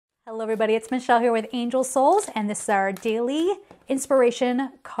Hello everybody, it's Michelle here with Angel Souls, and this is our daily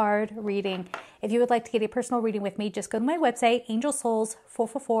inspiration card reading. If you would like to get a personal reading with me, just go to my website,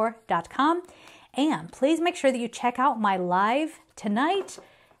 angelsouls444.com, and please make sure that you check out my live tonight,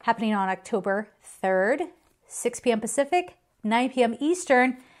 happening on October 3rd, 6 p.m. Pacific, 9 p.m.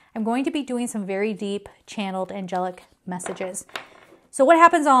 Eastern. I'm going to be doing some very deep channeled angelic messages. So what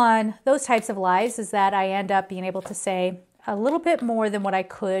happens on those types of lives is that I end up being able to say a little bit more than what I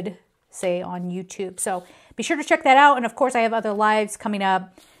could say on YouTube. So be sure to check that out. And of course, I have other lives coming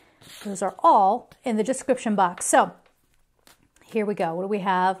up. Those are all in the description box. So here we go. What do we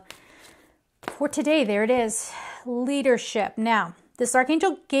have for today? There it is. Leadership. Now, this is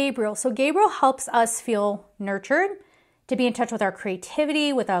Archangel Gabriel. So Gabriel helps us feel nurtured, to be in touch with our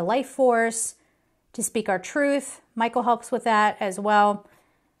creativity, with our life force, to speak our truth. Michael helps with that as well.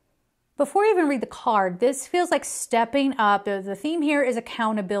 Before you even read the card, this feels like stepping up. The theme here is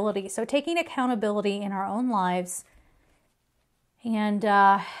accountability. So taking accountability in our own lives. And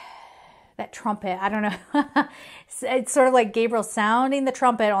that trumpet, I don't know. It's sort of like Gabriel sounding the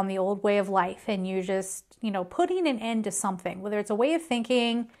trumpet on the old way of life. And you just, putting an end to something. Whether it's a way of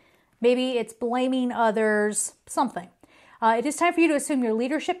thinking, maybe it's blaming others, something. It is time for you to assume your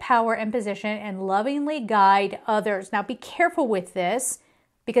leadership power and position and lovingly guide others. Now be careful with this,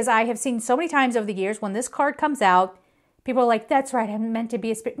 because I have seen so many times over the years when this card comes out, people are like, that's right, I'm meant to be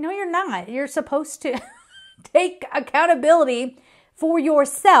a spirit. No, you're not. You're supposed to take accountability for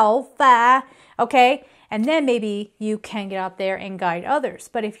yourself, okay? And then maybe you can get out there and guide others.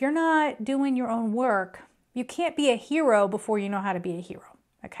 But if you're not doing your own work, you can't be a hero before you know how to be a hero,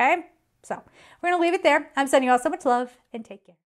 okay? So we're going to leave it there. I'm sending you all so much love, and take care.